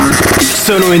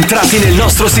sono entrati nel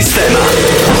nostro sistema.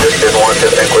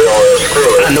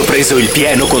 Hanno preso il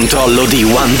pieno controllo di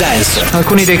OneDance.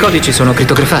 Alcuni dei codici sono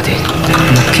crittografati.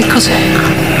 Ma che cos'è?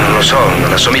 Non lo so,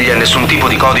 non assomiglia a nessun tipo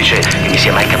di codice che mi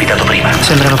sia mai capitato prima.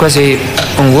 Sembrano quasi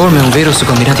un worm e un virus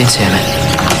combinati insieme.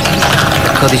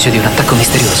 Il codice di un attacco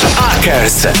misterioso.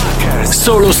 Hackers,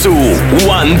 solo su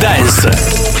OneDance.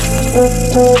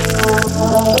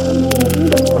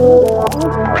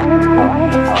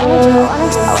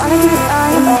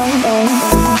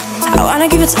 I wanna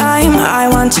give you time, I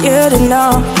want you to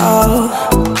know.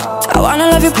 I wanna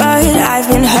love you, but I've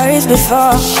been hurt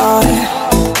before.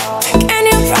 Can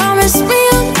you promise me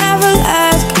you'll never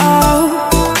let go?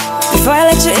 Before I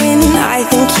let you in, I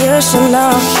think you should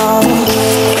know.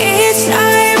 Each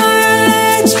time I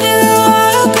let you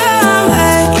walk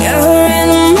away, you're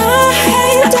in my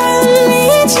head, I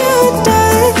need you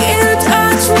there. You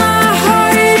touch my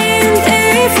heart in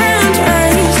different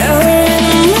ways. You're in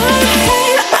my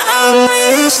head, I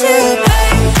miss you.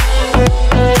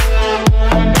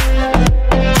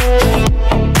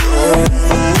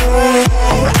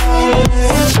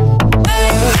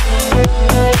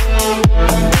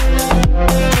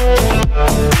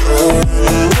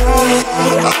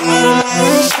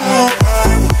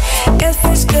 It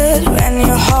feels good when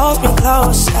you hold me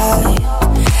closer,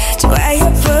 to where you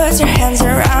put your hands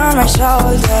around my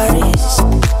shoulders.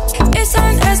 This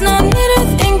time there's no need to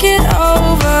think it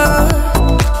over,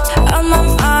 on my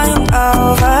mind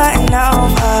over and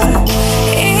over.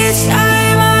 Each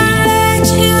time I let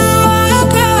you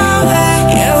walk away,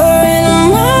 you're in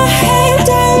my head,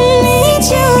 I need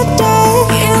you there.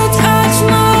 You touch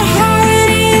my heart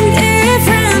in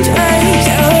different ways.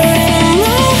 You're in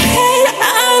my head,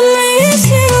 I miss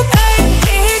you, babe.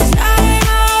 Each time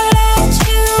I let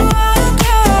you walk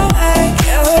away,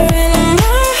 you're in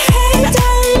my head,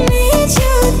 I need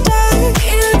you there.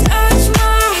 You touch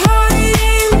my heart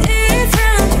in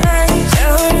different ways.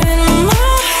 You're in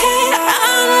my head, I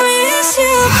miss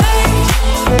you, babe.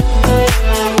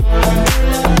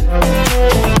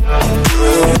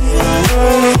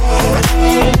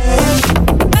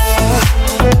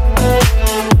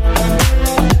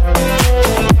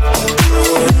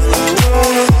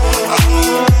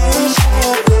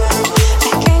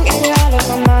 I can't get you out of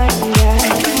my mind, yeah.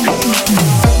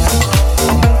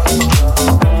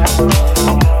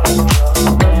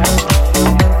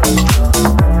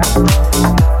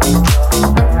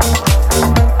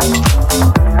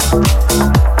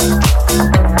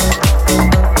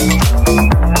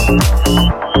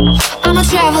 I'm a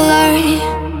traveler,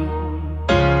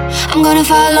 I'm gonna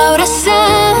follow the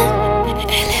sun.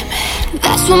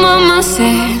 That's what mama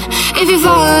said. If you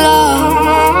fall in love,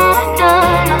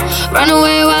 run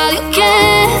away while you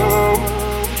can,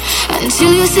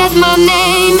 until you said my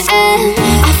name and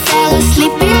I fell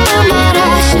asleep in Mama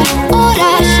Russia, oh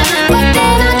Russia. But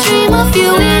then I dream of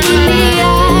you in India.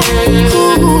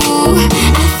 Ooh,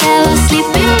 I fell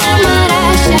asleep in Mama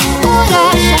Russia, oh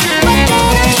Russia. But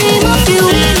then I dream of you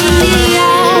in India.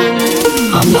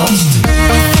 I'm lost.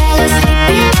 I fell asleep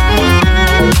in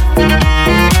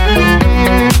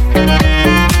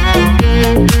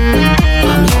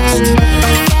I'm lost. I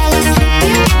fell asleep in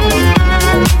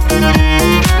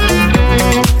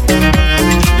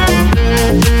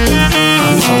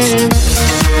I'm lost.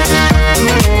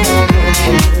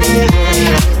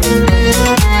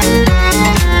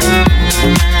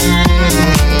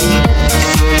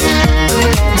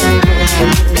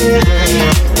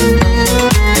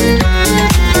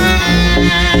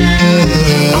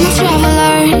 I'm a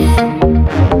traveler,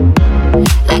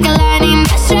 like a lightning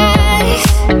that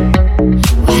strikes,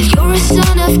 while you're a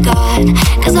son of God,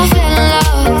 'cause I fell in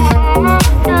love,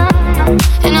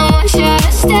 and I want you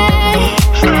to stay,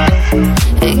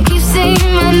 and keep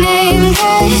saying my name,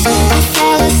 'cause I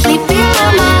fell asleep in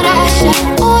Mama Russia,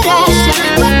 oh Russia.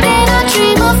 But then I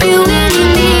dream of you in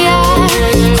India.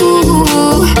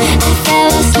 Ooh, I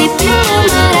fell asleep in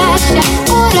Mama Russia,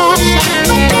 oh Russia.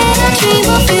 But then I dream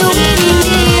of you in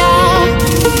India.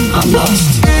 I'm lost.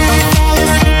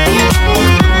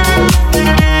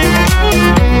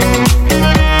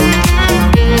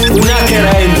 Un hacker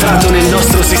è entrato nel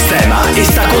nostro sistema e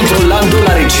sta controllando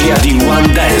la regia di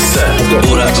OneDance.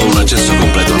 Ora ho un accesso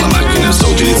completo alla macchina. Sto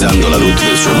utilizzando la root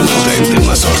del suo nuovo utente,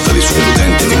 una sorta di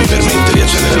superutente che mi permette di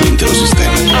accedere all'intero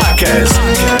sistema. Hackers,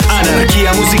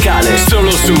 anarchia musicale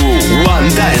solo su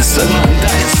OneDance.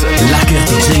 L'hacker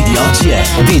DJ di oggi è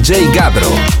DJ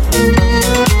Gabro.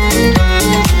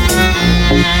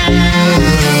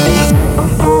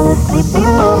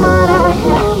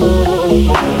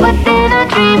 But then I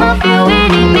dream of you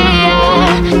in India.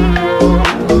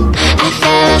 I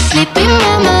fell asleep in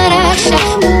Mama Russia.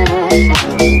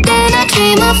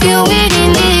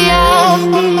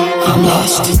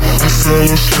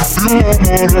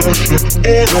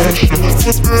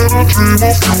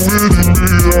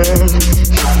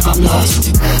 I'm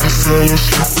lost. I fell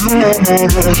asleep in my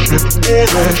Russia.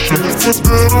 But then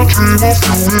I dream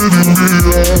of you in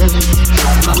India.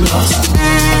 I'm lost.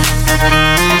 I'm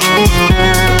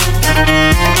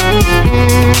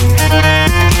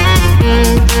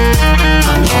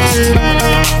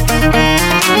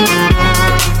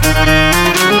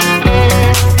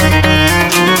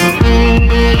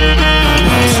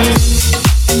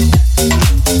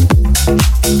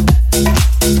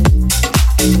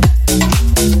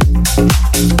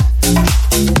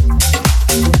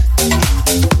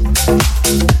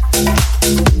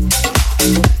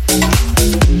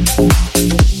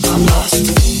lost.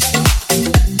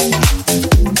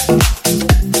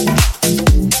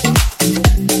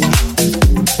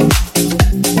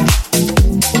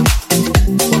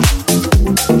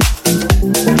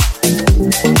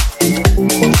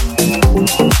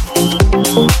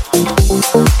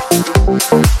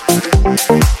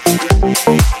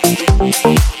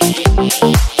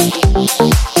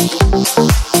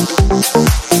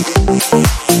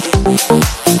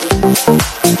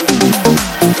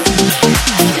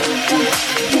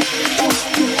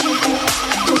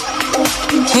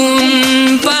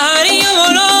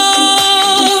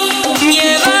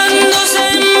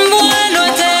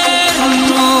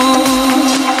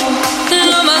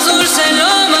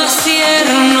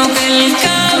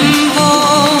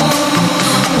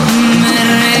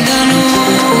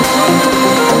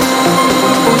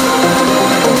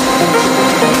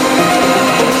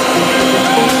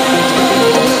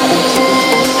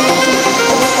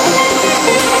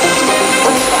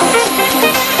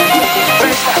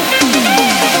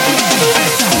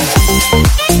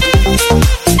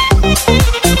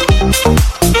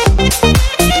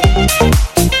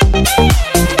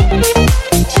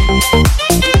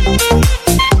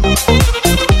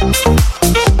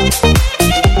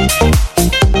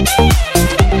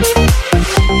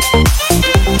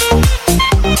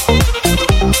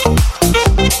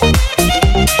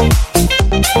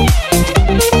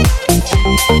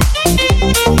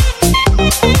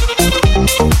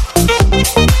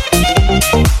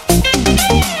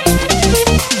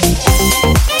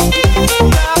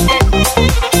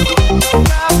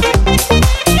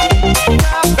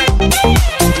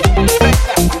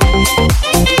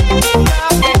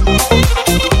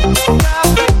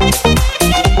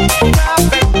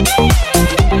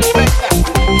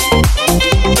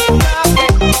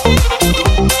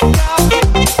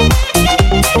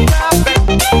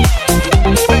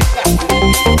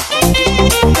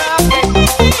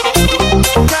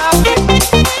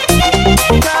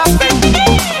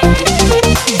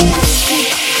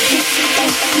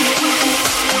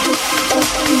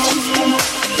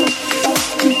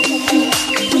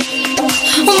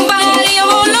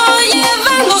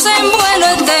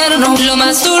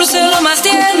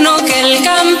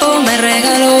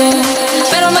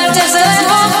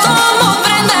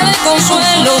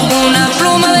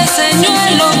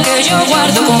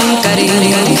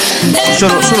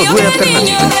 Sono due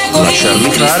alternative: lasciarli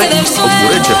fare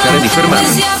oppure cercare di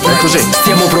fermarli. È così.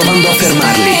 Stiamo provando a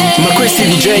fermarli, ma questi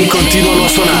DJ continuano a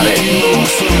suonare.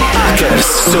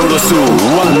 Hackers solo su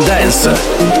OneDance.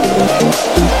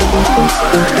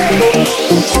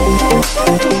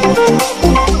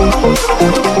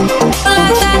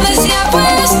 La tarde si ha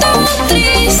puesto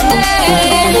triste.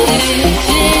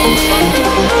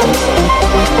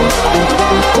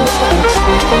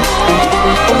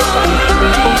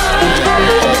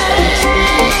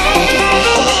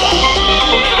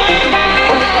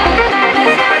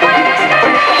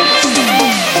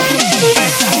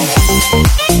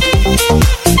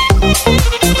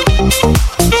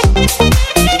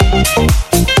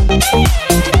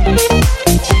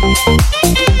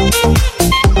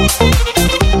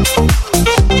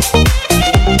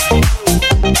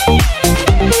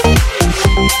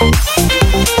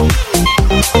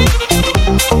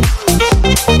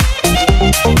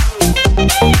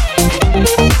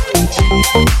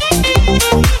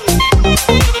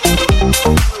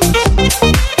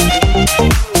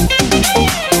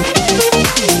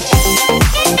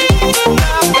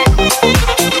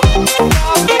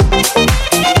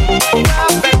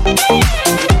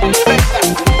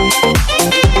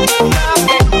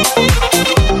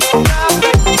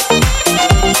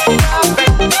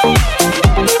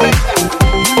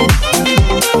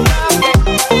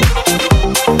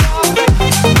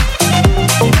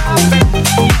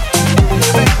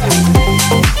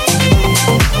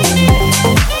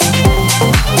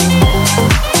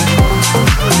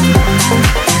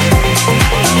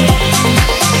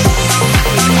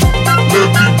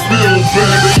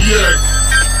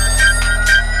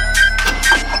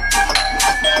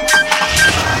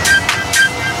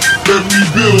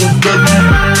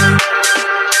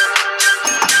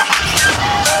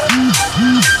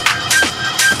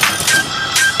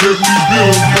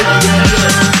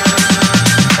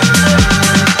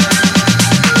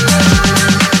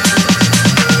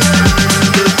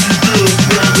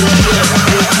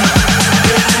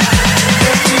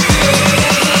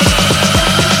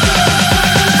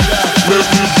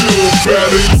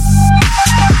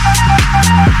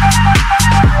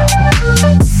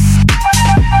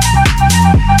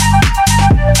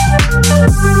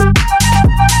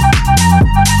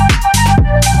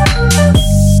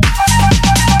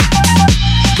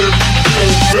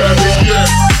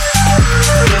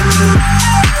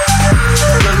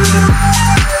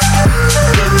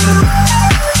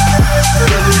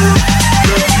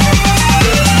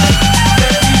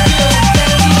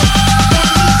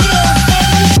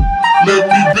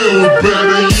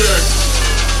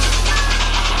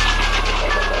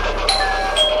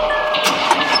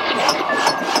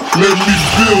 Let me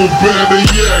feel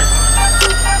better yet.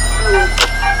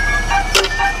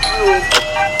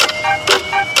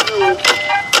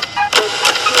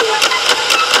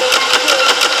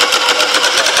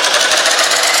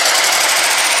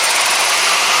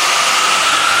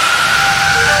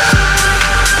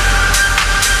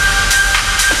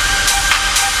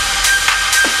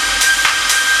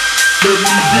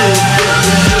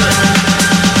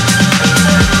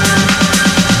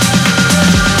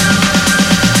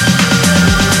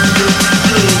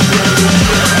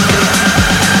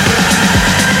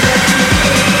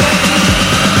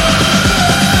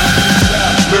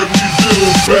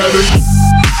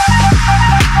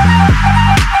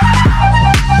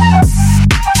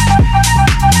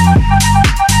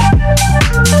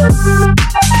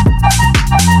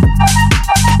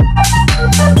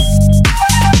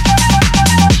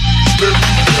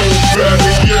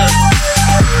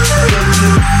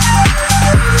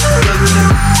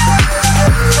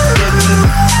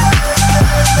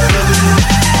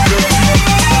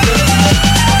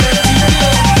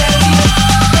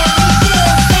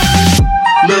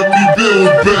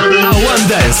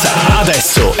 OneDance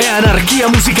adesso è anarchia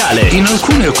musicale. In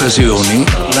alcune occasioni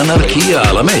l'anarchia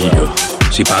ha la meglio.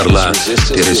 Si parla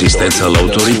di resistenza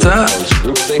all'autorità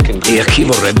e a chi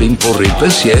vorrebbe imporre il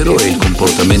pensiero e il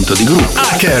comportamento di gruppo.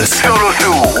 Hackers Solo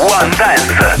su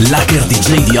OneDance. L'hacker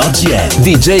DJ di oggi è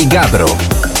DJ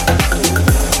Gabro.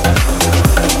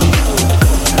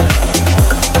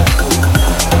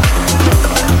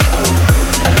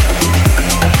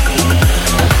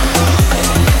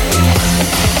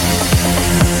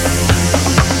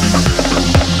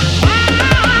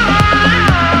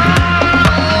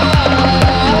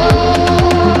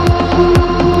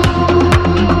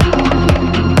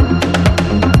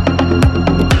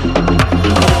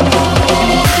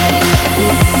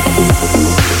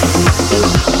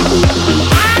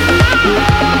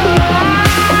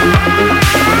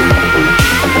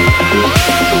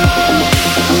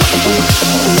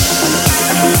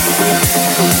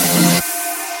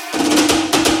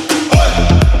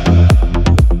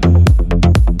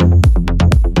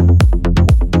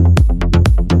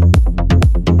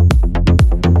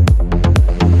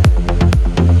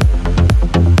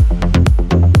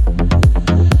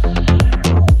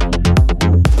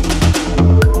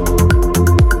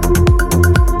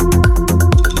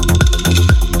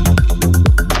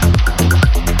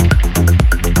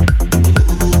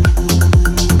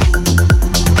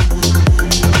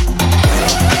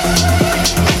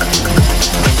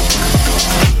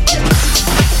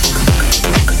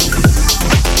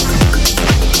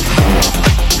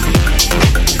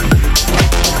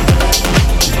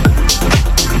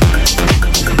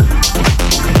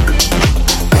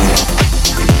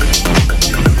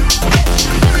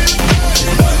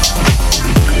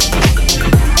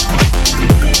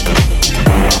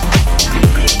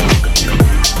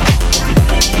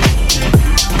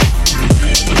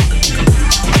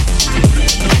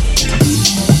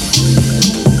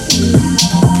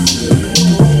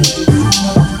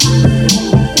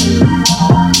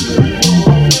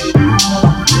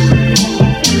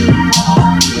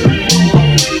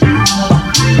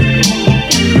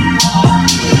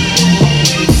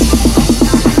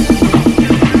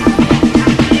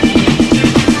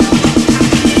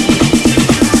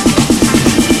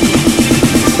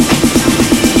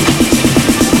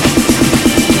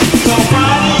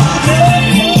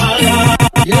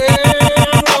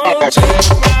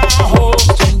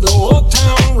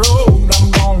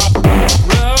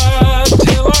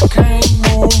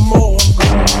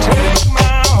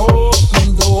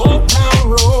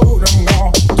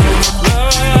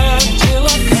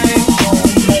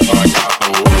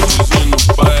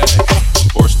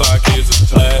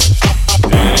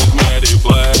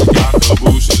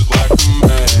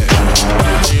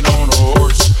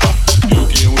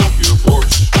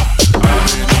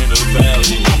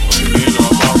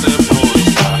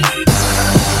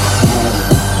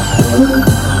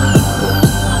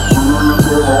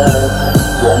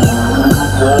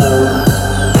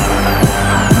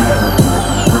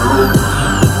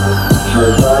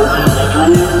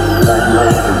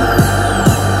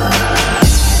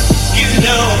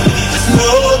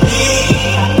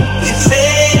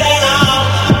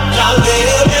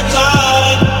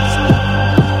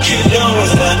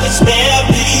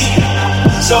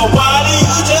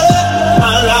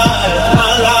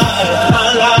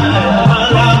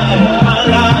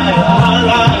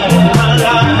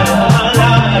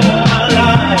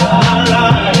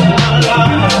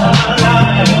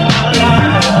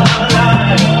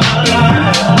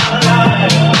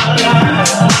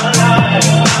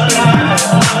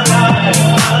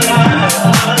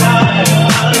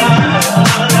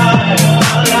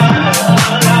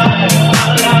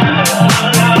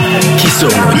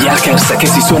 che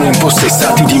si sono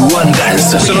impossessati di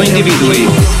OneDance. Sono individui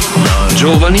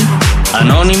giovani,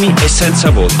 anonimi e senza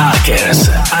voto.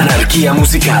 Hackers, anarchia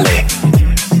musicale.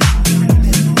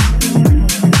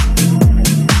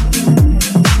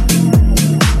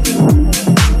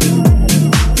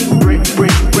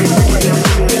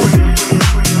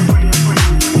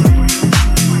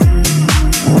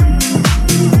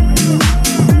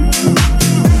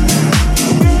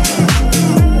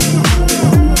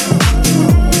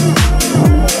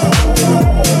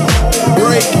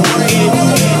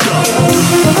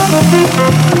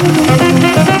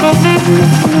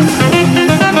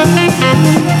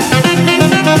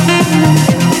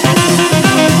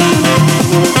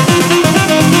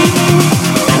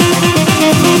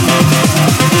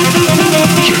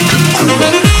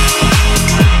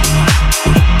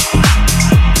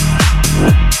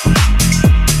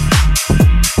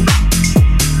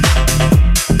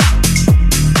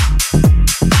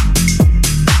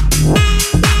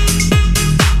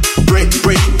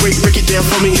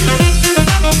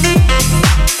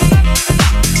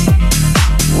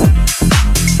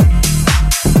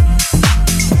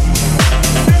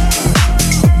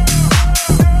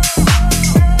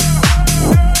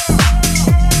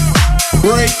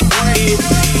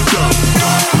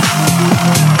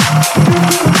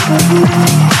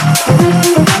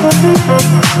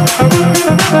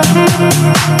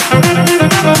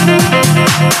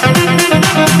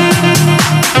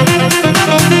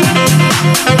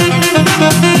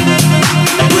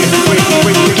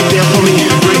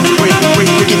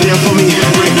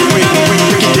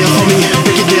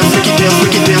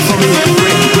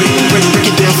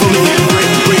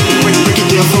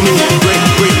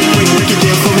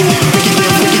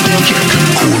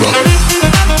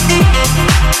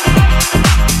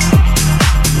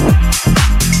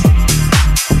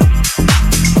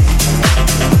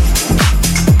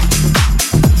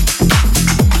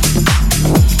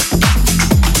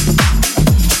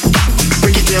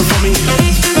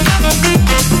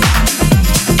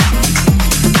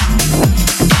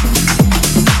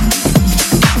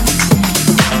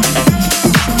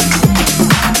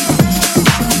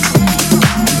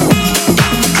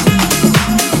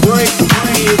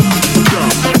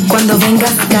 Quando venga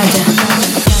calla.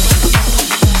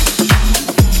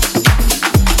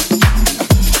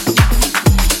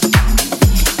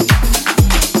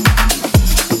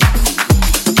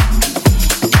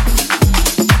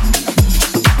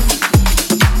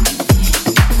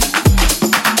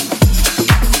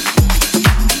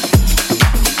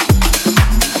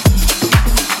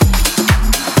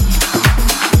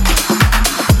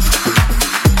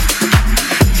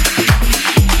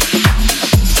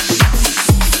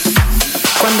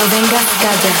 Quando venga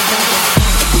calla.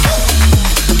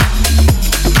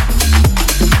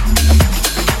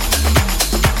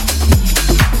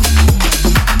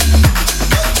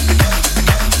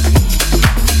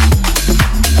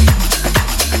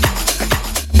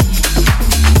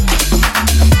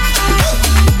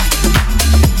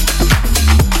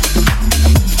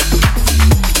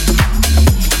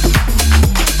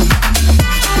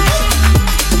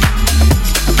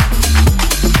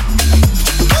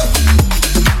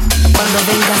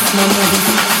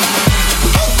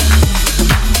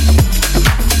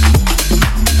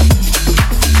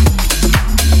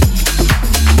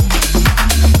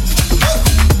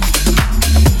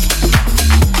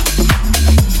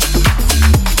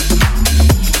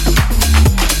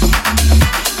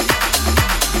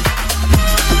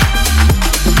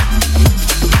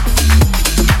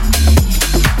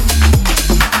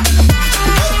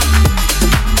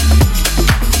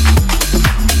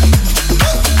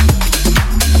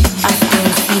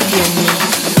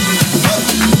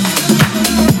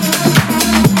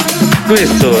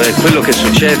 Questo è quello che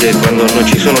succede quando non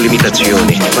ci sono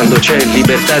limitazioni, quando c'è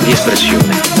libertà di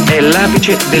espressione. È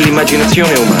l'apice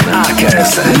dell'immaginazione umana.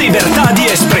 Hackers, libertà di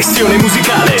espressione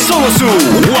musicale, solo su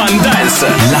OneDance.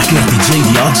 L'hacker DJ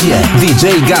di oggi è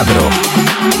DJ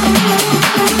Gabro.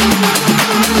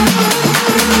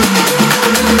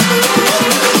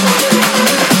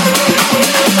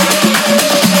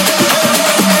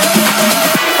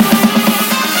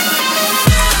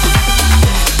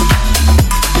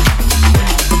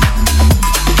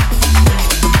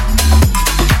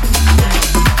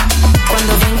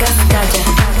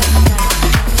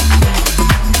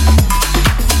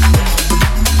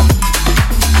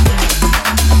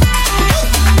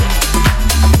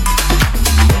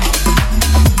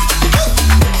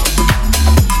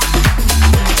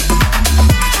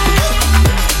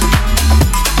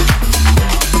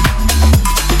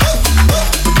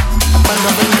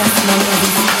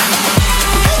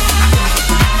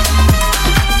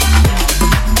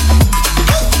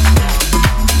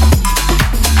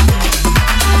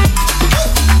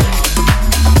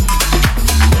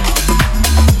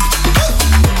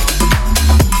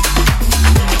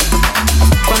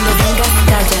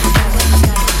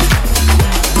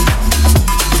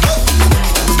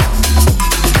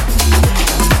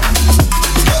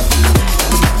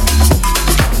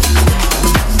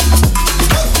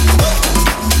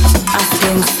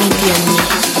 OneDance Italia.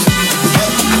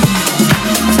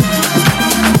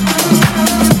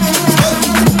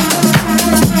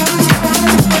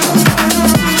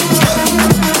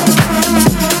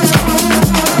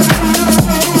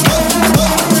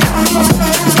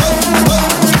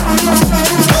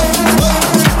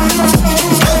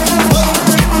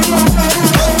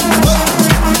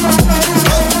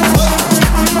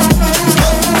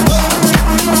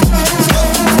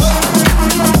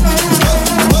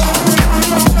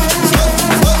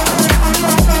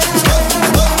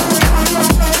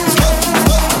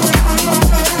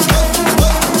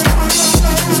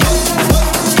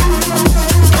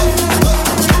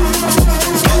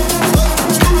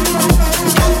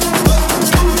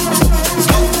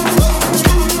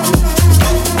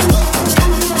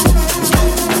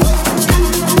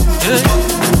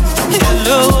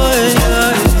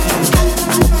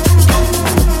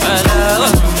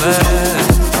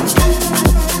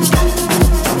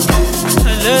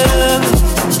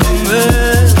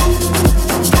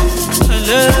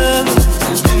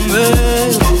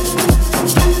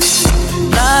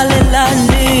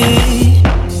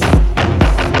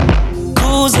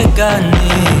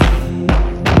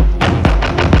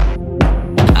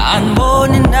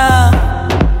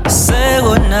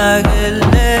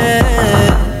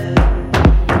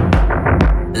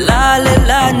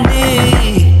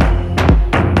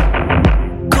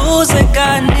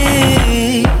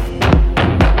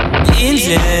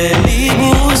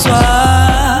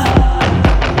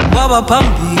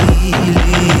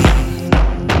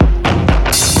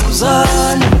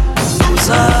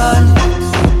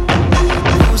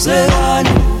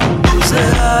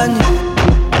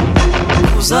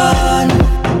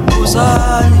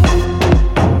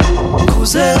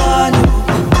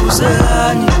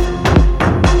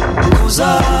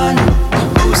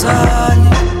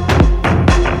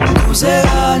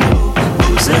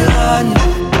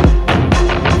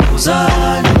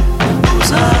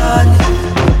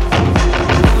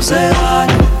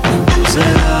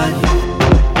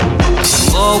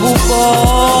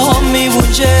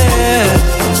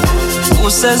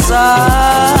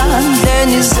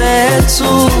 Usezandleni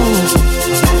zethu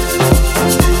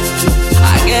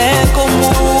akekho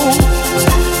umuntu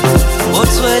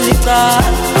othwele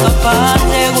icala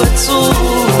ngaphandle kwethu,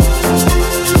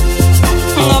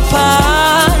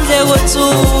 ngaphandle kwethu.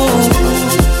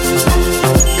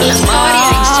 La storia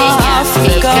insegna che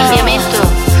il cambiamento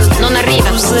non arriva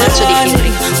con un mazzo di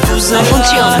fiori, non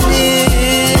funziona.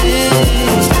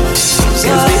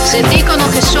 Se dicono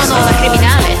che sono una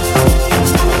criminale,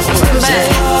 beh,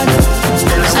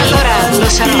 allora lo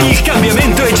sarò. Il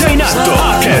cambiamento è già in atto.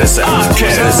 Hackers,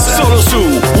 solo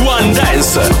su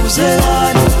OneDance.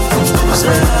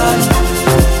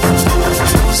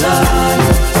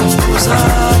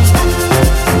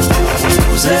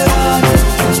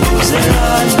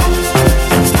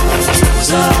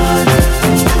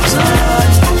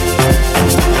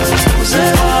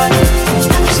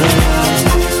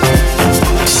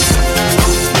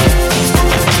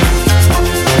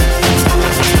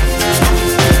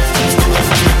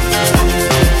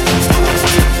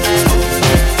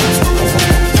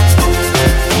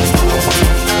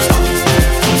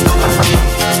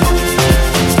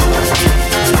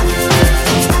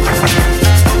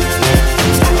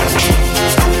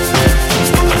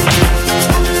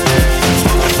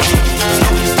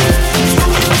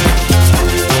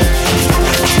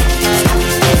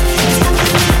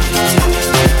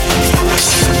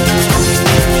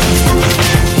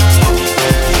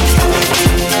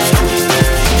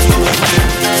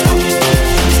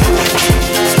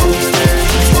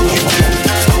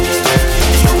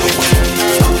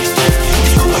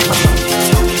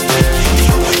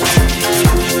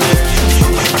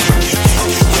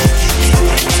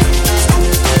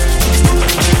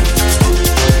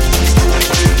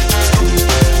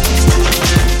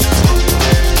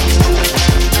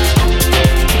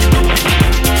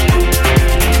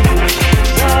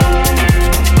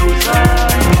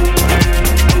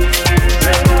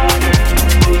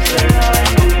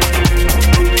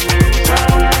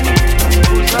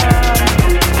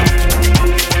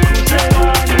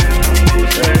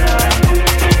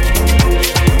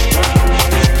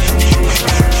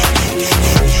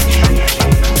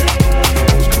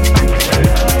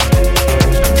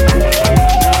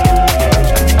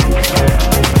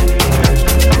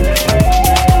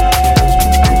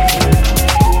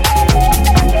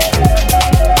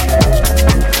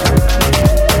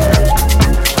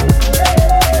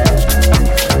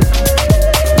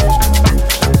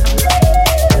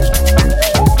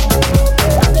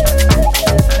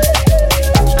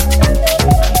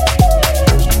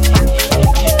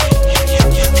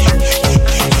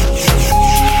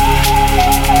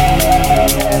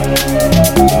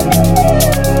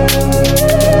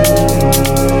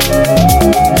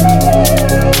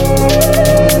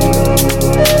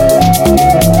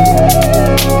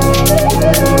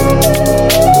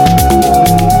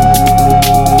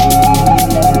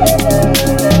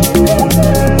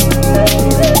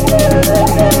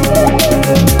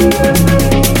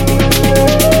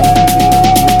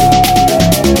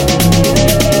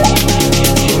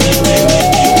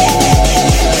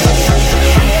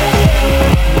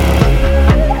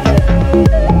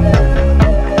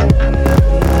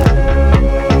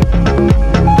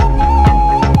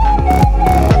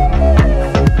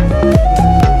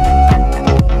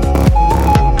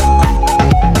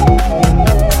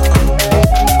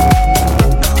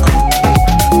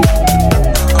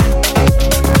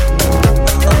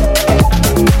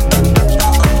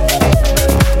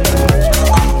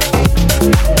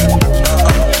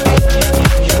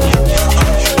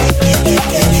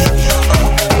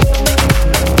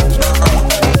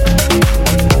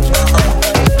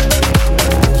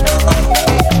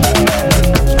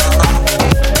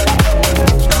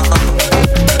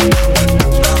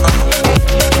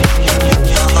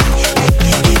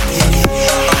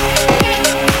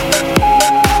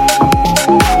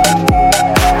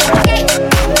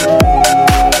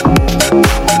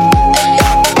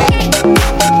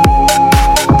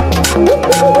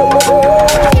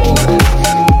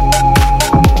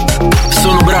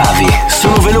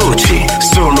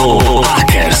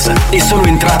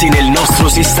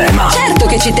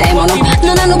 ci temono,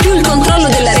 non hanno più il controllo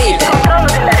della rete.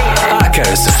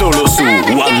 Hackers solo su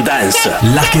OneDance.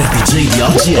 L'hacker DJ di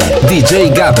oggi è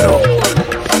DJ Gabro.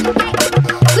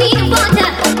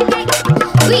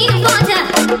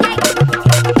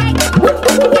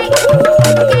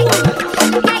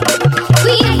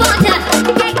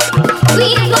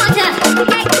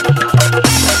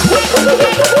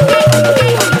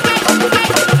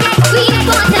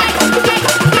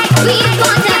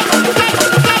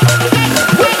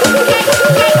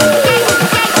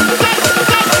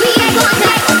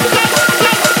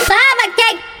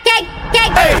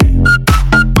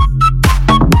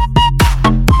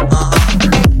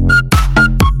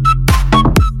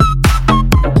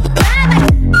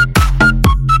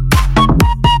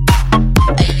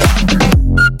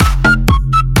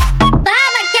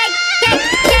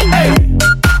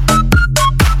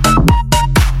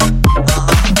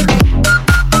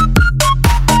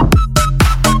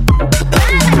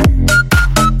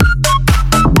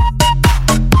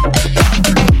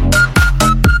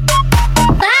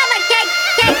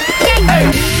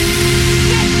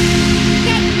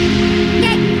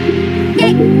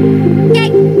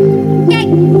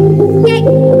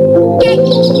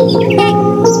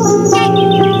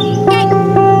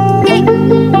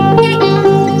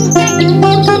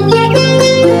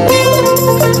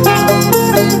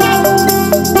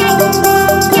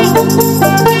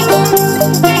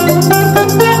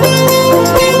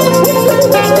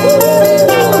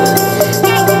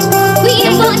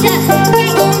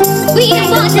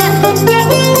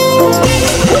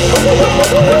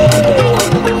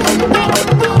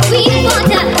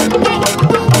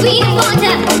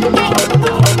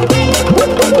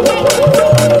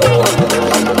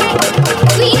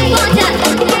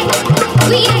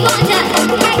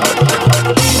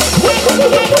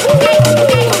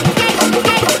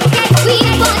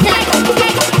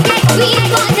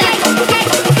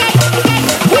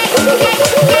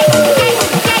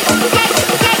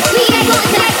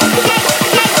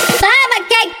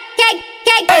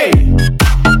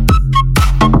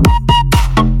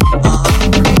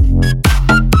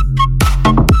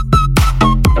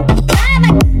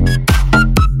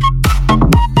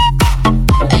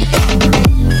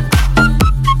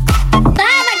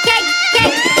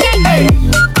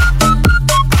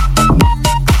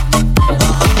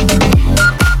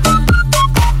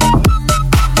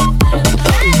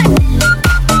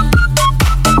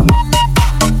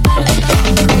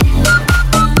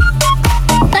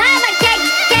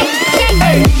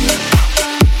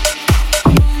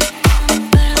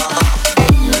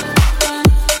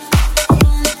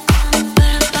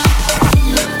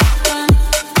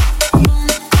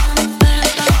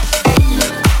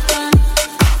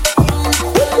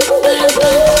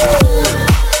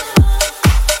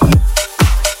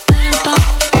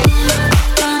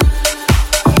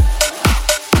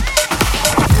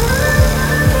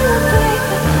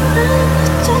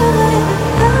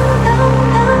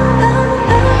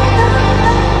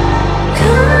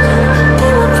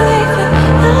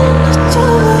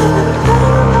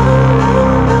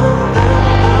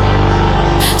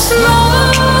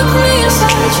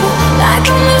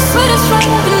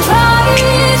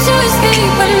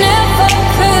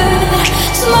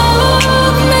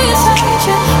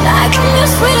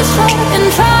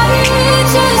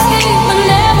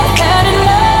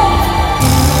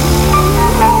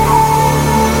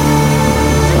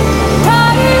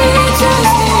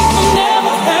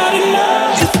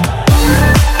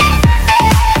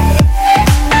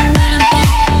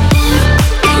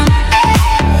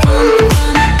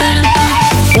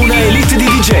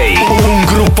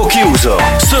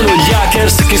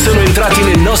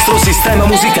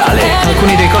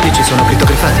 Alcuni dei codici sono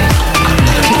crittografati.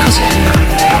 Che cos'è?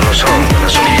 Non lo so, non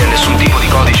assomiglia a nessun tipo di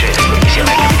codice che mi sia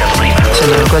mai capitato prima.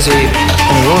 Sembrano quasi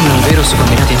un uomo e un virus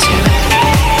combinati insieme.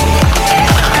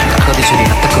 Codice di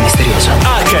un attacco misterioso.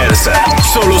 Hackers,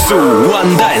 solo su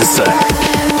OneDance.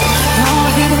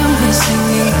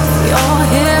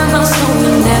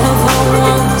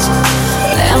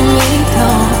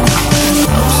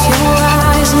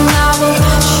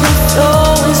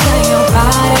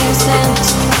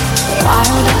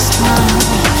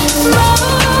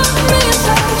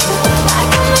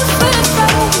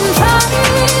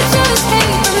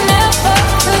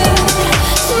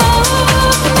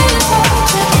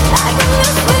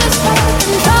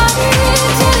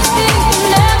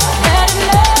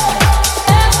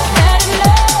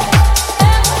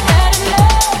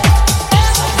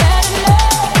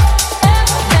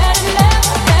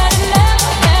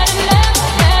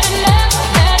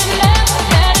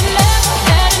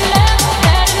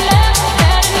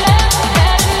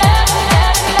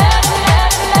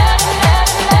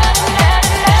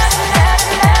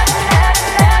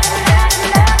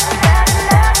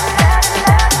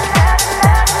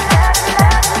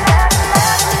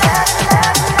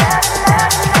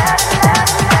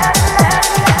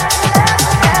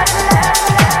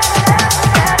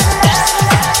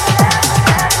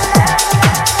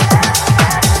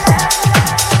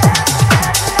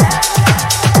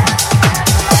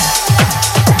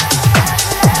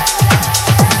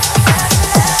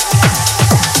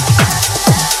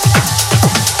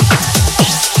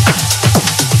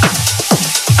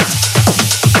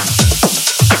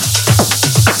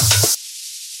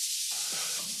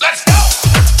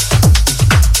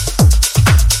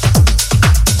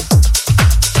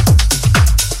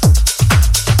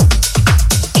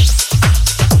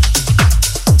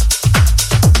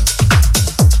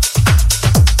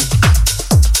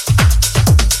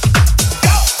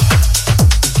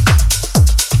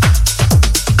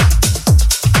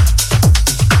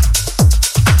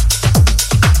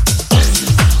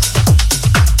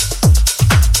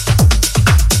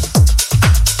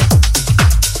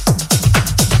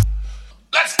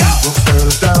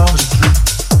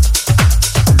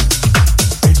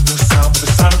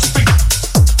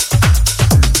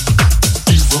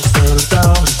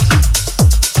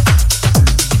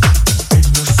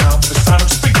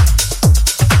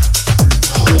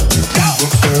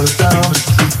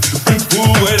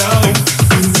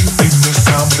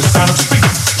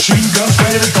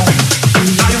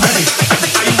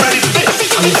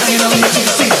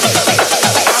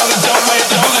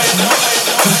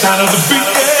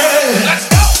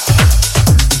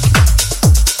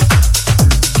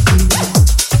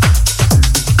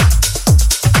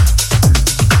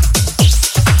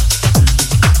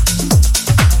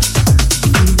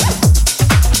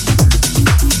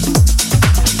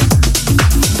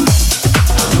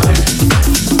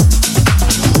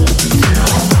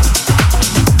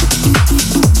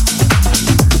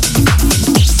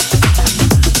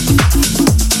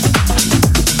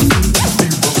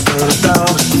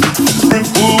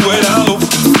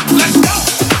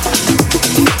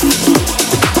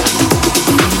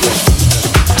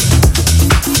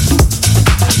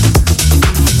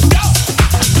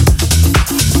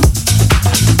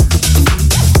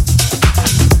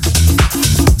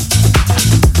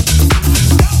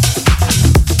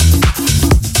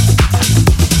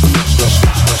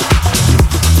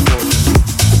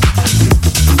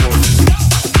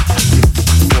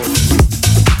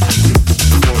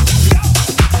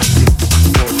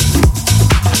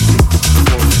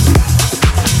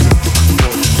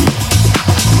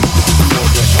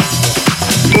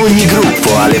 Ogni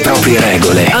gruppo ha le proprie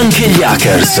regole, anche gli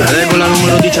hackers. Regola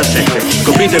numero 17.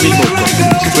 Copritevi il volto.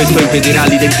 Questo impedirà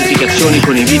l'identificazione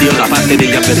con i video da parte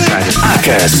degli avversari.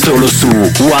 Hackers solo su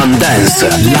OneDance.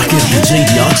 L'hacker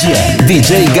DJ di oggi è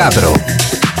DJ Gabro.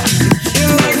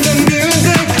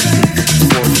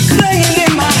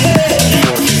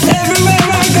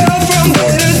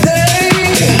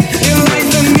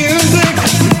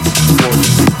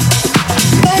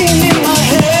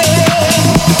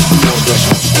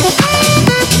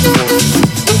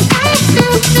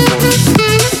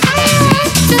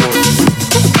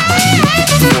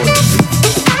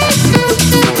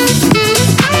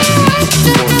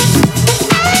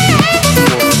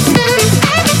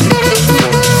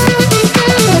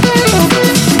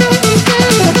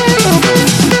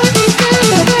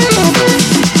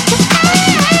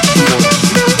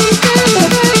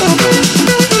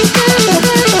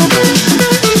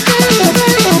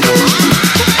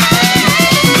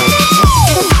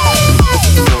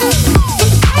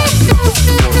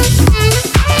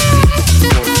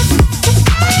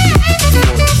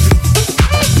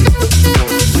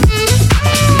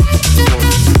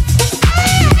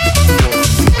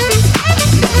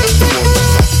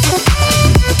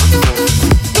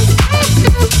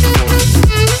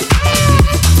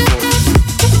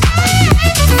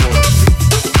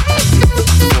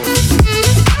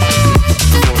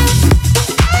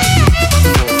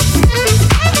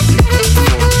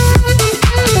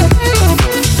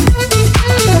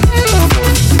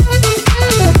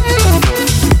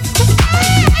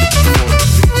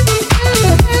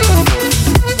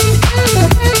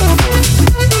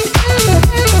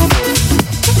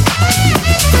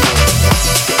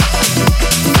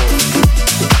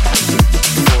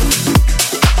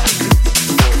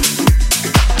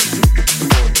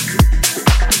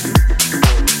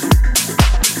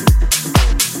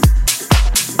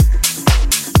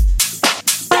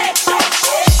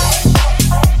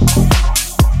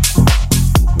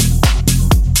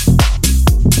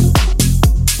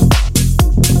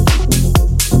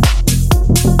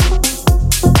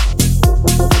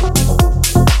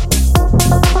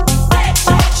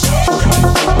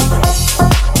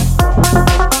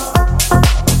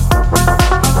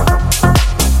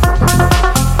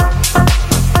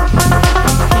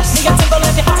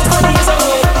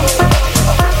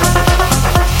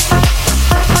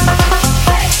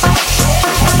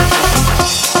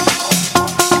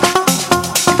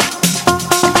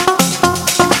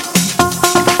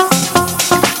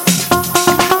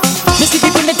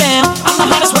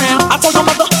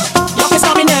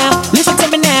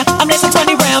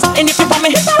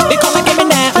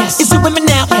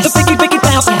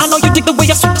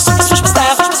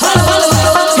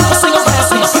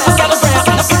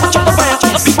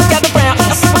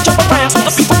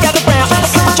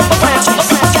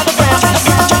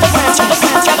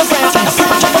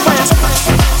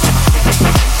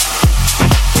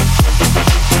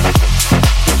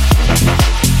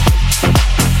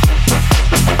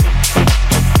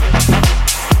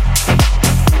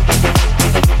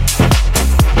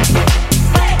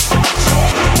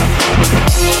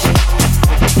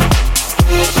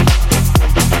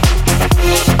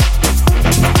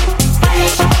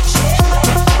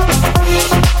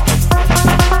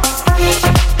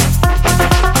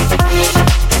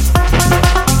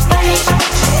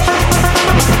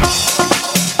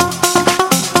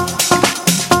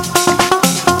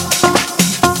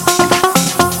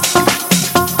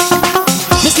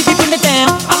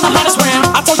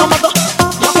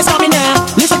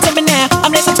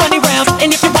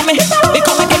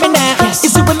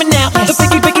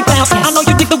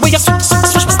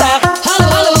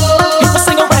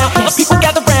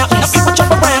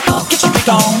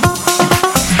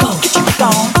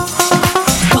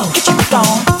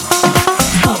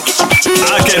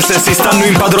 Si stanno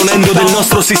impadronendo del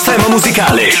nostro sistema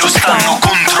musicale e lo stanno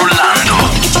controllando.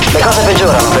 Le cose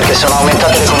peggiorano perché sono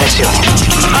aumentate le connessioni.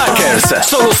 Hackers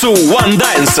solo su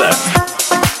OneDance.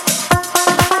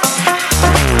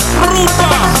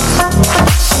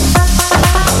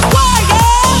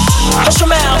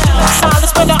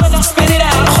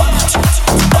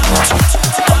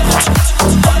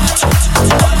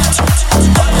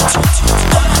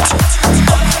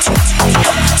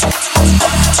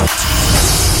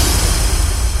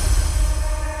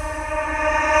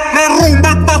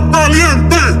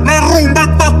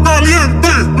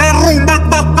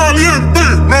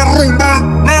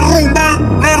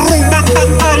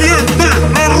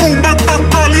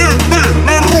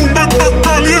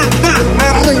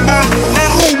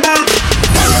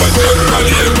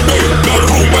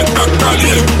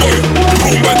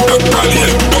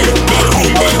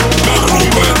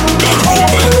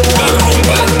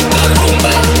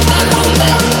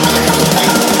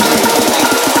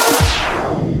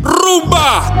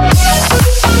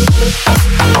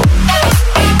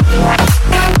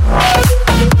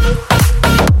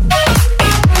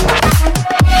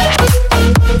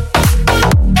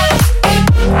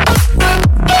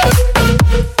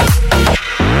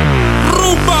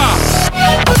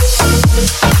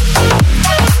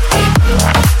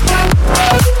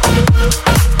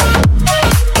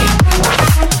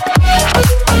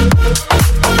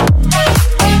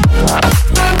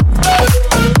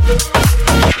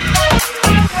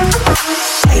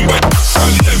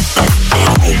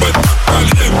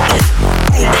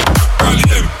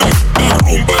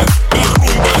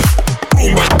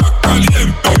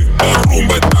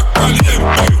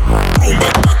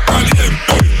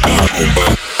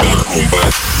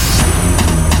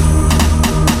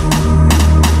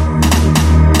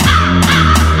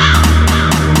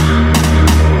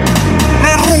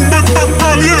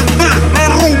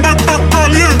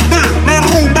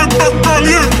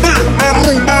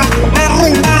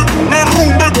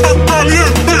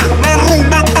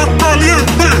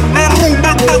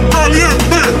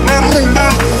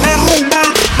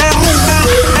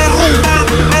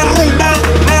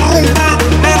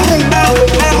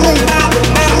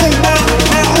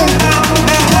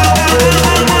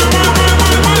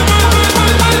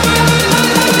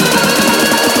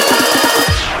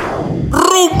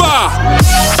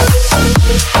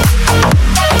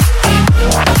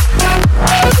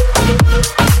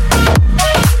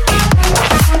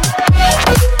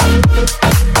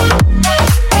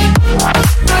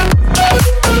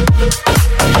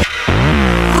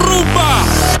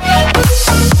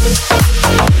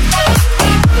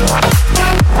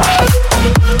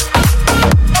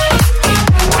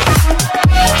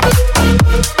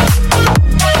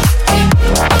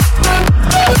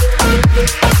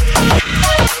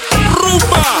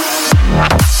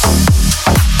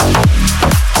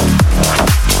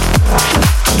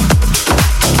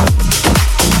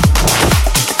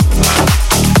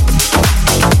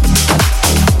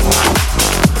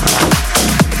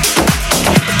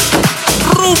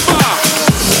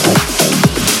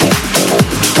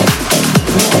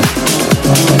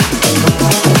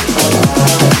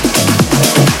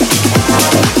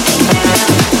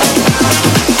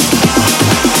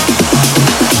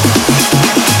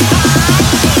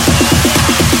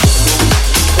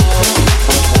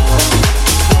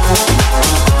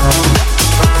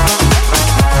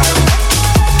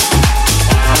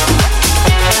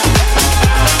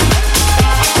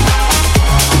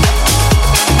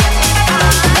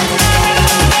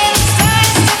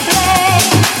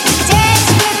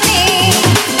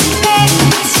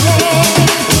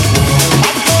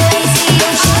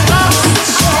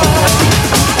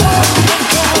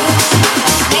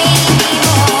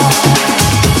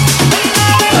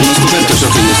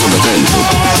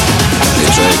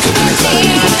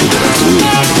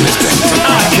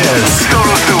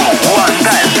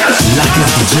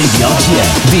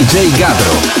 DJ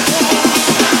Gabro.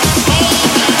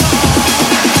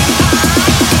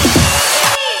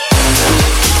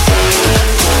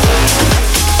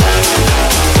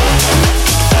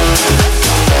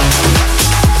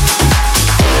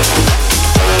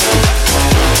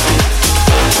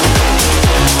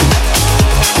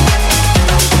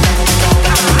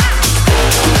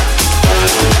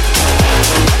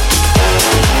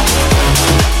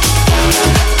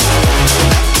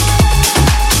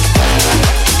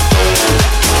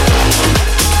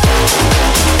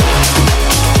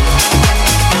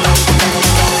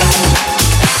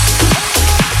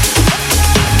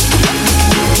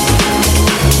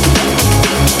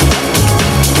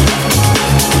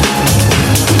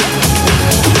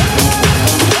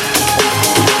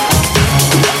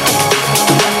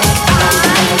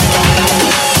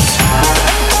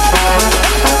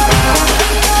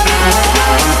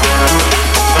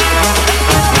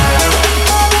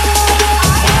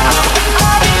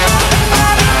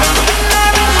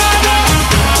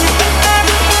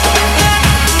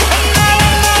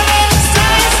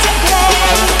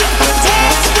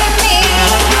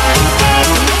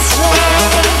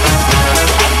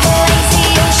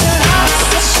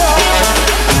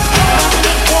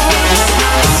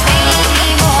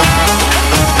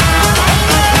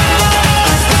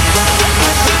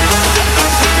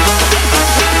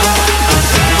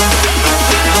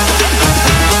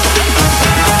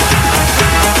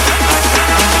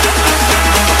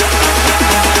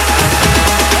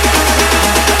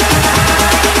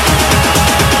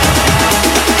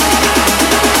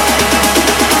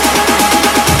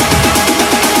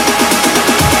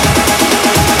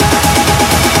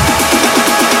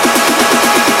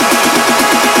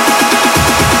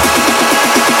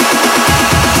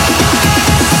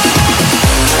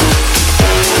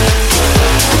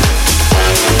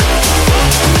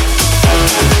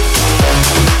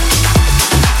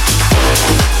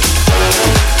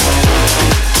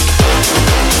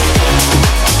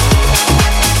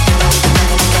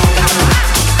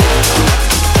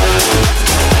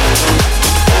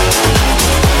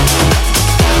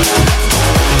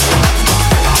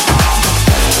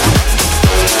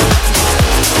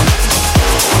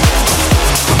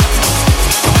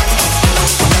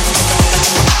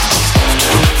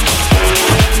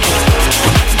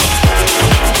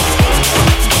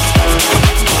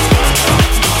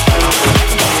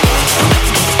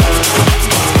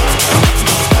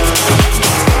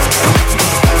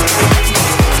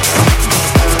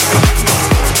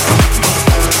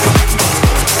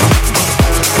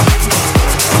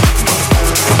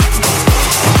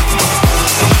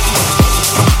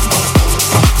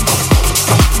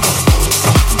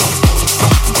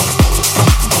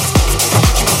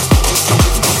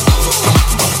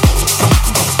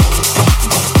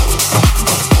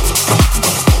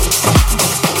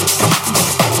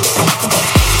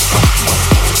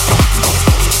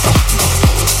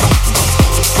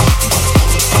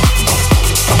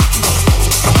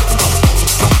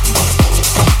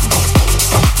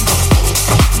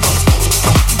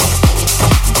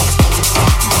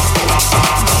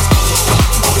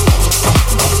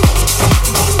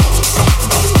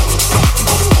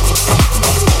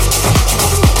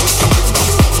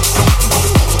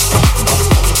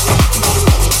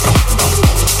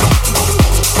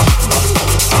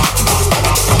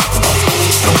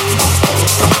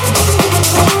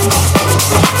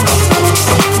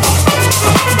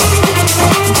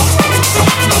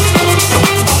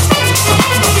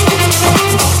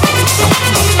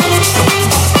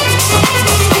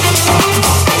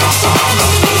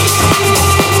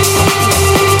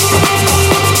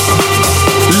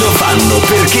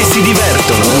 Perché si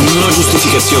divertono. Non ho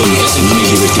giustificazioni, se non il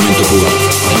divertimento puro.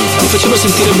 faceva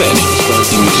sentire bene.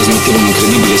 Mi trasmetteva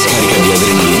un'incredibile scarica di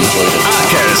adrenalina.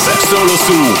 Hackers, solo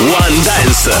su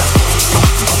OneDance.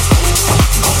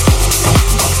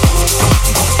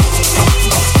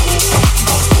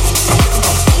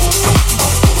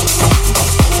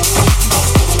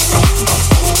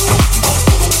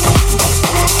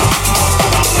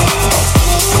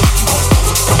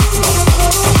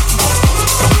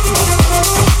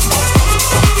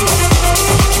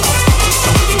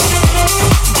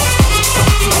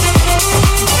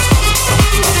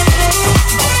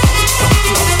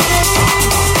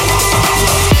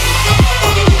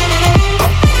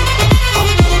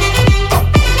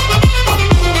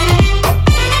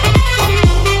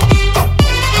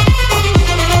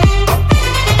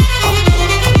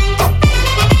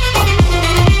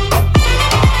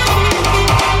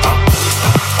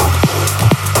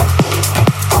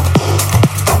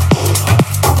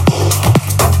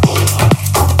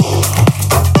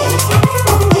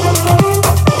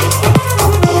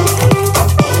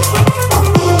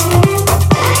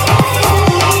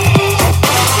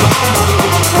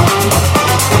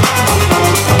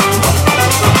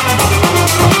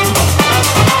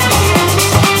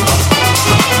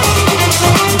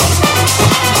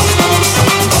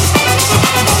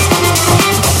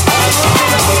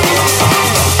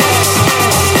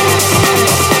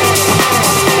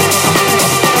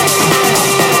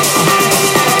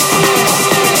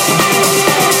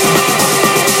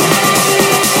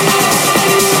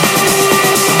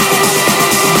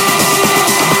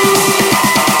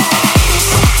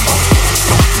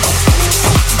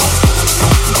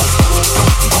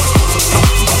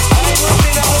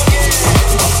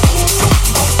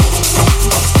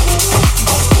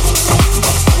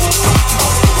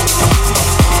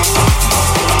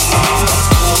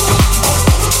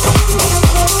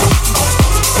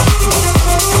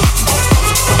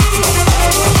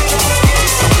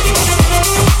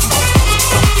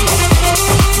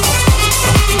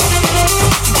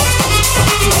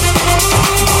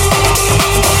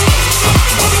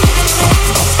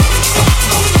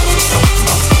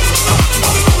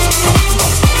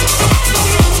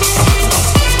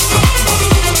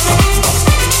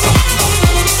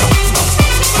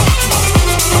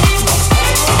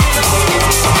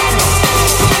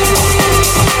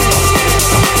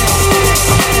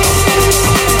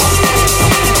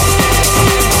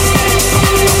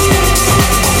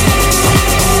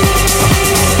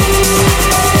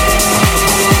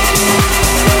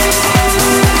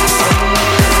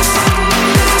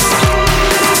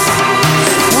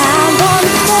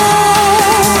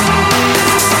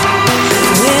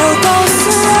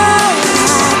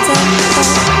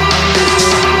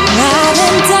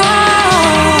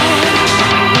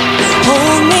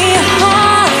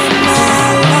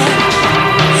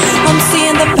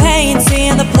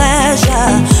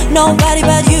 Nobody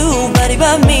but you, nobody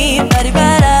but me, nobody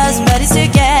but us, nobody's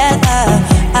together.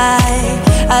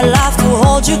 I love to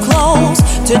hold you close,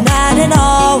 tonight and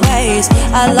always.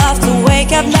 I love to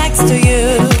wake up next to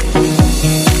you.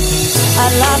 I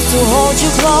love to hold you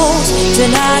close,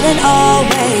 tonight and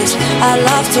always. I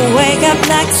love to wake up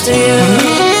next to you.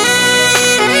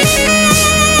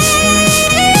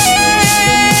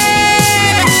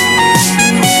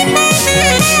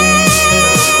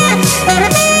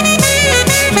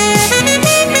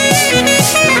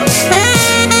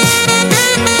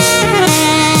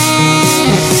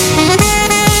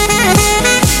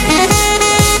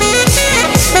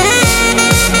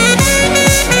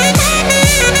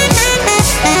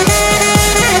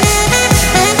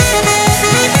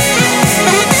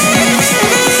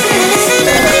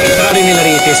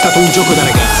 È stato un gioco da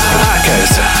ragazzi.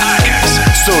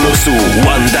 Hackers, solo su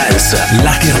OneDance.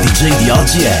 L'hacker DJ di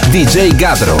oggi è DJ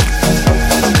Gabro.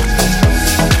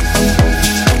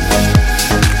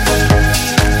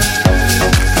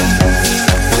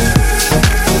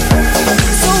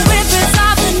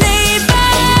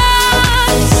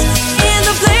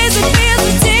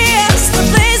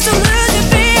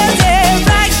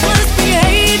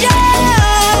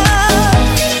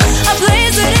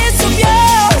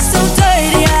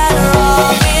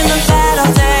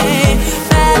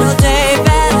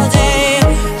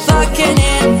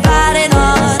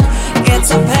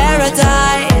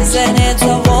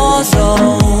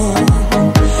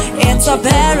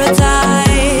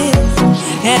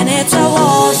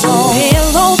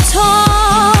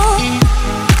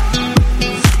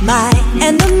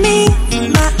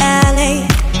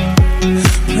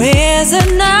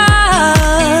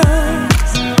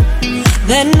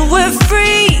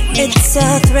 It's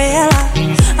a thriller.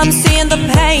 I'm seeing the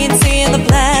pain, seeing the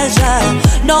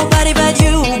pleasure. Nobody but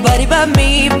you, nobody but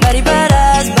me, nobody but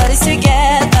us, buddies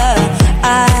together.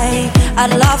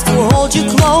 I'd love to hold you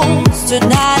close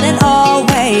tonight and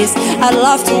always. I'd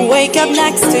love to wake up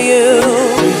next to you.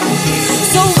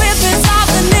 So if it's all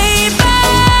the neighbors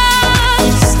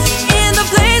in the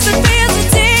place that feels the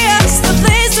tears, the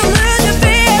place to lose your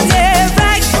fears, yeah,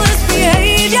 reckless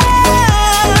behavior,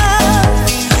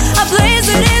 a place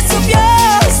that is so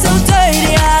pure, so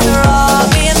dirty and wrong.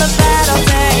 In the battle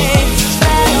day,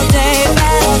 battle day,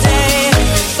 battle day,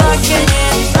 fucking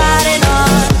and fighting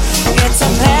on. It's a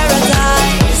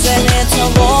paradise and it's a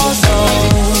war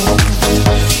zone.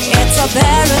 It's a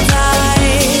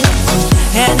paradise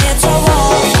and it's a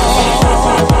war zone.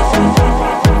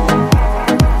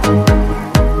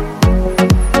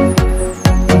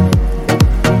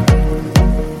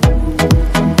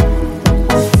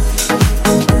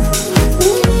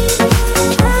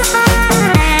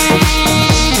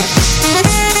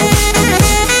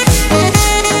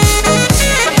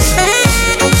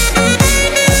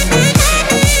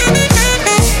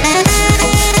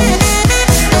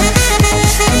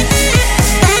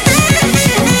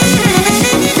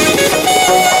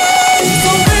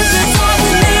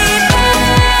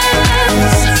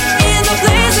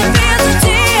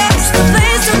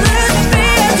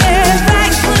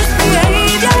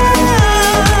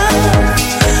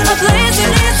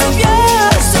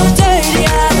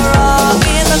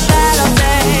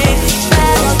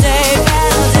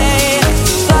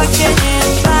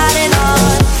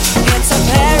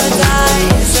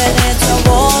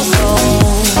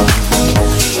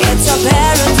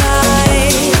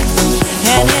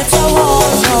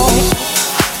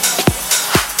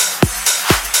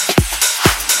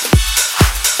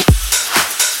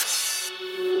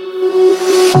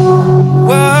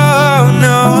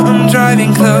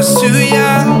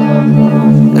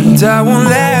 I won't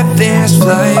let this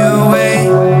fly away.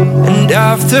 And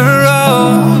after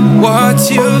all what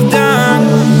you've done,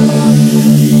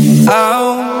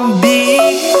 I'll be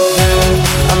there.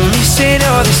 I'm missing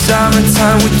all the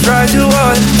summertime we try to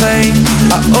hold the plane.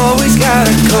 I always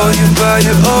gotta call you, but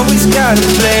you always gotta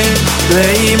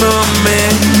blame on me.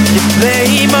 You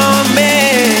blame on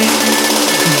me,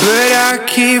 but I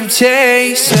keep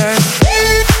chasing.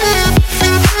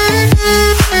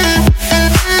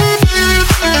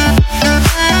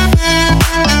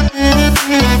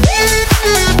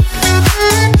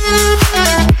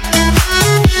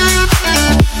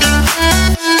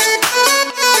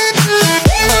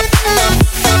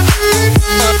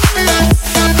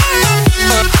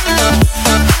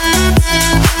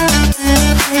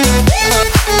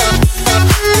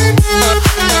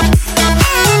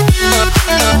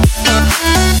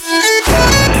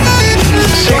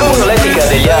 Secondo l'etica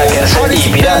degli hackers e i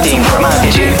pirati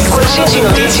informatici, qualsiasi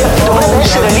notizia dovrebbe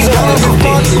essere libera per tutti.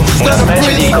 Una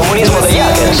specie di comunismo degli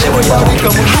hacker, se vogliamo.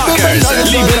 Hackers,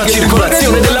 libera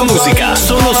circolazione della musica,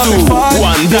 solo su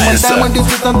OneDance.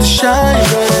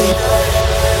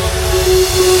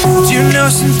 You know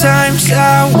sometimes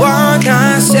I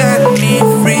wanna set me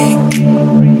free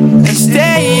and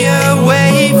stay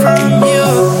away from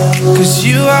you, 'cause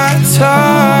you are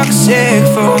toxic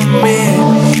for me.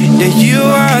 Yeah, you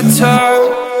are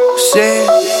toxic.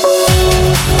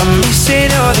 I'm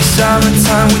missing all the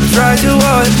summertime we try to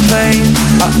hold the plane.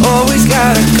 I always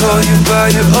gotta call you,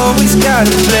 but you always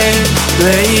gotta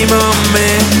blame on me.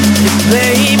 You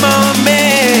blame on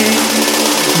me,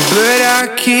 but I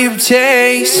keep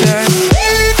chasing.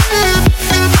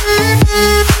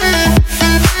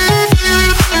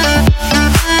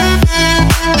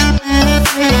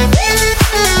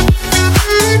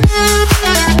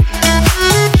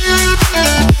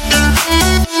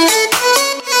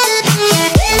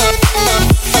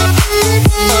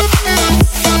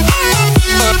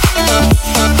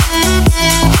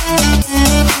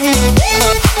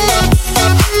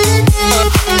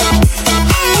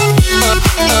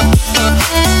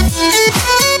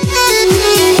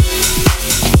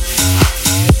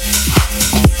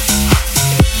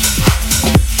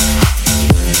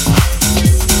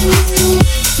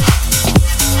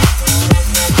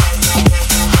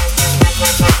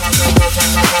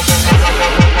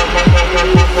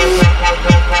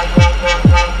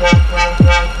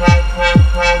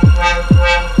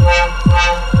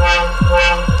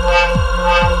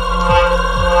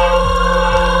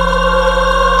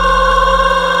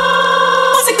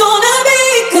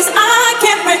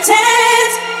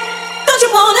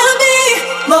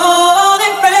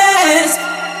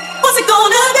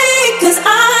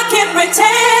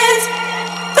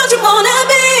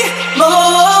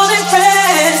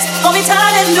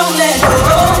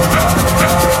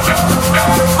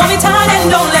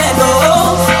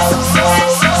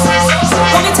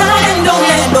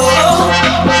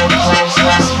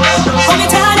 Hold me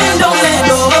tight and don't let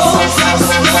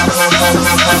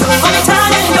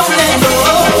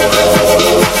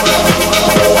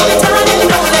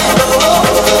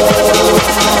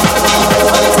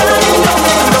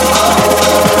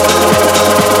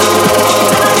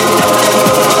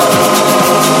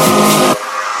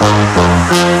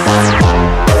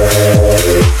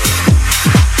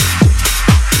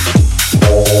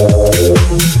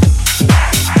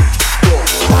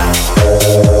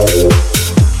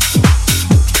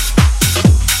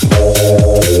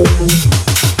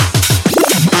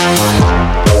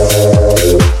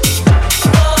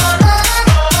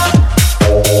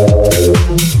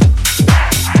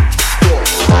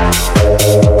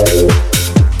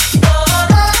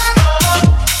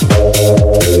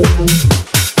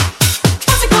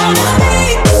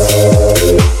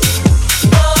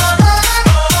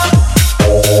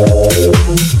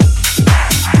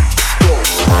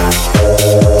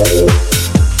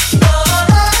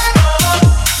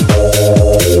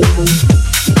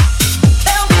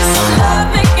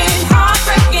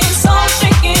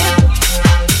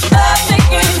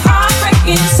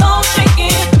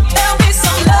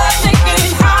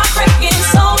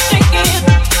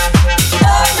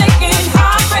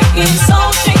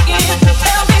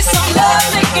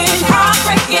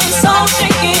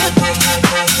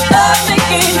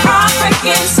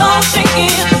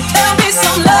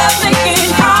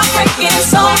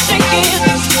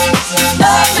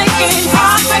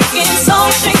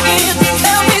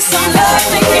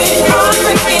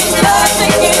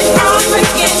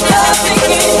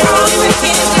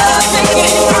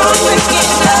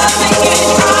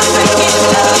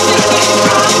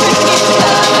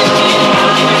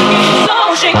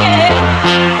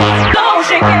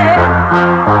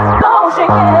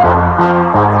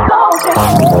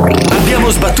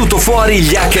fuori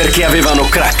gli hacker che avevano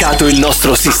craccato il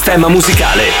nostro sistema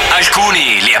musicale.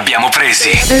 Alcuni li abbiamo presi.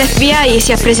 L'FBI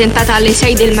si è presentata alle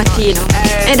 6 del mattino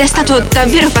ed è stato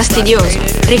davvero fastidioso.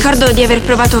 Ricordo di aver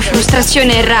provato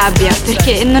frustrazione e rabbia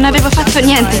perché non avevo fatto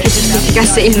niente che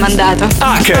giustificasse il mandato.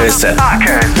 Hackers.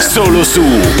 Solo su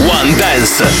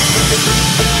OneDance.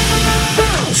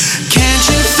 Can't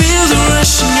you feel the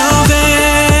rush in your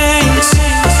veins?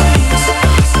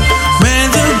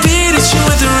 When the beat hits you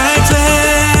at the right place.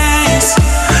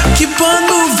 Keep on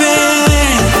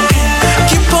moving.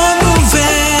 Keep on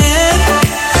moving.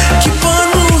 Keep on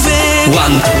moving.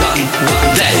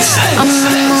 OneDance.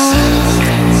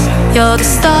 You're the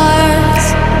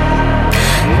stars.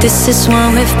 This is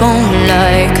what we've born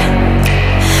like.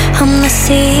 I'm the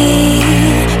sea.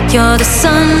 You're the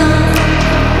sun.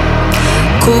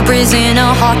 Cool breeze in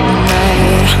a hot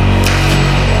night.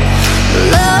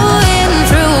 Blowing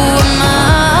through my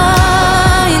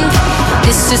mind.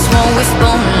 This is what we've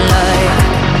born like.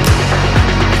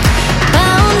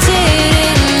 Bounded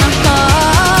in the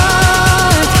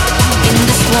heart. In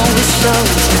this world we're so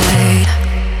tight.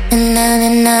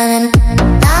 Na-na-na-na-na.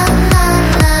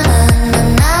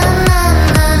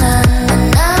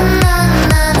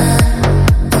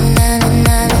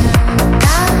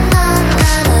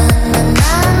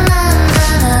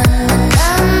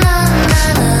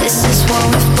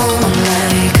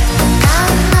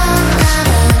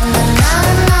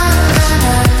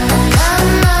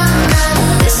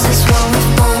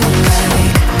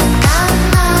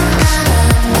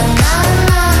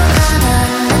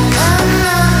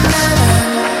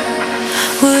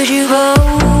 Would you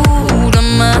hold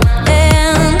on my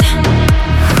hand?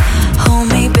 Hold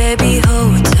me, baby,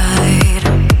 hold tight.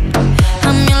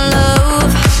 I'm your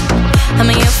love, I'm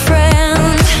your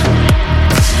friend.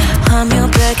 I'm your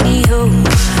black your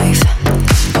wife.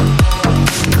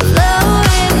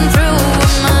 Blowing through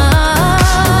my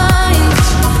mind.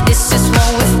 This is what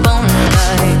we've born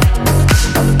like.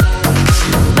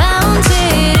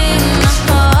 Bounded in the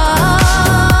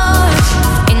heart.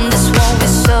 In this world we're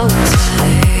so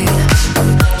tight.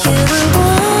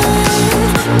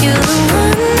 You're the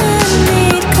one I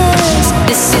need, 'cause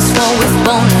this is what we've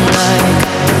born like.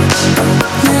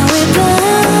 Now we're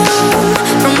bound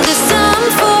from this time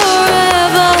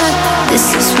forever. This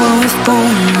is what we've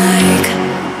born like.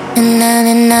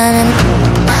 Na-na-na-na.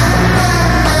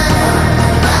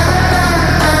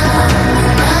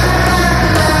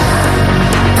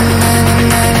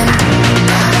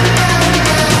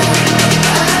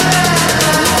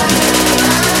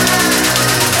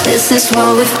 This is what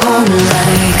we've born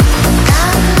like.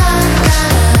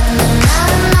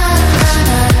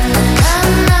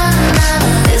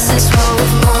 This is what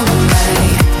we've born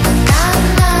like.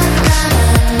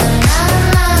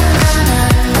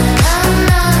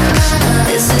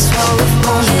 This is what we've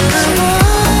born like.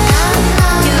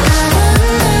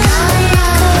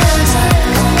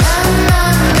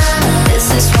 This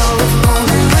is what we've born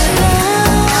like.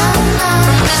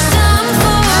 From this time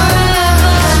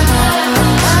forever.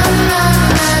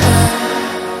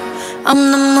 I'm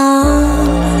the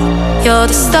moon, you're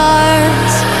the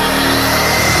stars.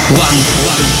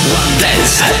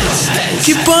 OneDance.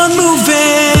 Keep on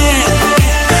moving.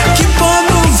 Keep on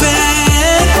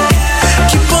moving.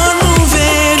 Keep on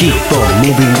moving. Keep on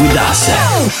moving with us.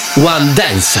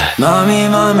 OneDance. Mami,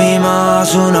 ma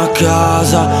sono a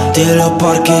casa. Te l'ho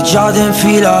parcheggiata in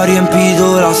fila,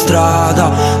 riempito la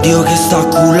strada. Dio che sta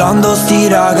cullando sti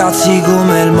ragazzi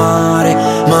come il mare.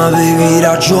 Ma avevi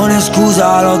ragione,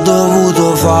 scusa, l'ho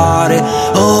dovuto fare.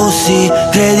 Oh sì,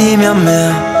 credimi a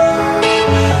me,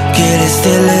 che le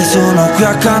stelle sono qui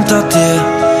accanto a te.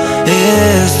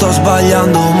 E sto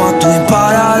sbagliando ma tu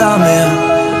impara da me.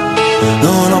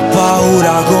 Non ho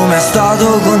paura come è stato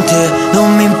con te,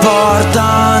 non mi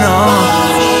importa, no.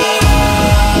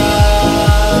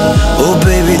 Oh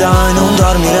baby dai, non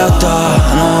darmi retta,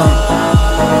 no.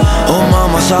 Oh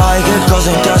mamma sai che cosa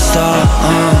in testa,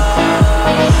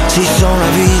 sì, sono una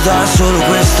vita, è solo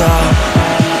questa.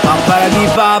 Paradi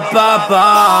pa pa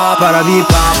pa, paradi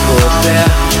pa pote,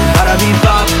 paradi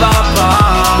pa pa pa,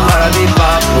 paradi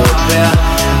pa pote,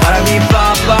 paradi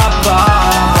pa pa pa,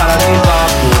 paradi pa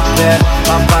pote,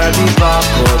 paradi pa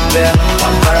pote,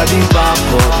 paradi pa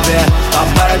pote,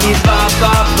 paradi pa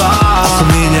pa pa.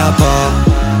 Assomiglia a pa,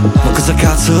 ma cosa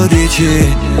cazzo lo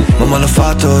dici, ma l'ho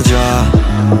fatto già.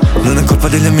 Non è colpa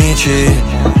degli amici.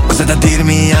 Cos'è da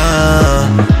dirmi, ah?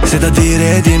 Se da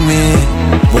dire dimmi.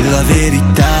 Voglio la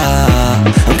verità,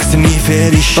 anche se mi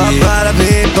ferisci. Non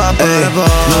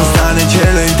sta né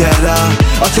cielo in terra.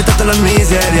 Ho accettato la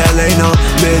miseria e lei no.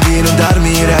 Baby, non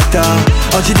darmi retta.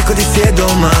 Oggi dico di sì e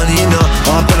domani no.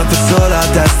 Ho appena perso la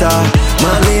testa,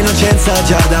 ma l'innocenza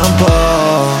già da un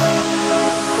po'.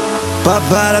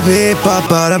 Paparabi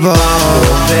paparabo,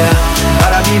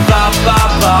 parabi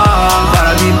papapa,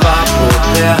 parabi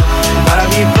papote,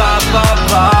 parabi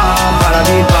papapa,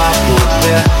 parabi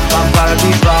papote,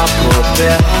 parabi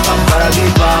papote,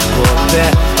 parabi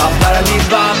papote, parabi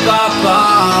papapa,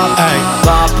 ehi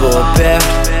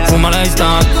papote. Fuma lei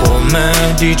sta con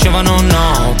me, dicevano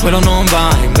no, quello non va,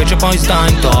 invece poi sta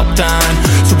in top 10.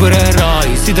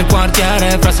 Supereroi, sì del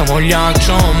quartiere, fra siamo gli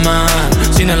action man.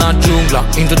 Sì nella giungla,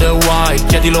 into the wild,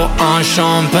 chiedilo a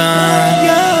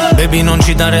Champagne. Baby non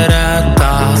ci dare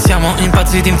retta, siamo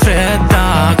impazziti in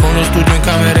fretta, con lo studio in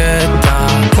cameretta,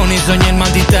 con i sogni e il mal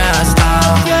di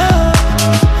testa.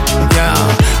 Yeah,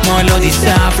 mo'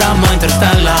 l'odissea fra mo'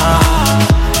 interstellar.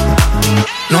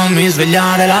 Non mi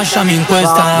svegliare, lasciami in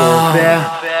questa.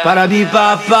 Parabi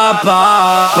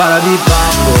papapa, parabi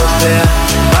papote,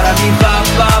 parabi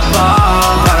papapa,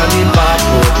 parabi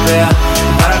papote,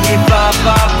 parabi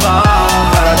papapa,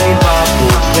 parabi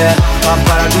papote,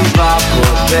 parabi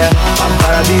papote,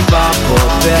 parabi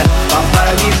papote,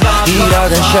 parabi papote.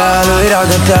 Irato in cielo,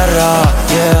 irato in terra,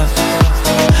 yeah.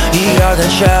 Irato in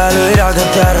cielo, irato in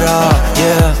terra,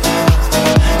 yeah.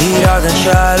 Irato in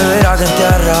cielo, irato in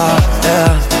terra,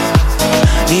 yeah.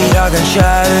 Irato in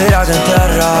cielo, irato in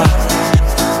terra,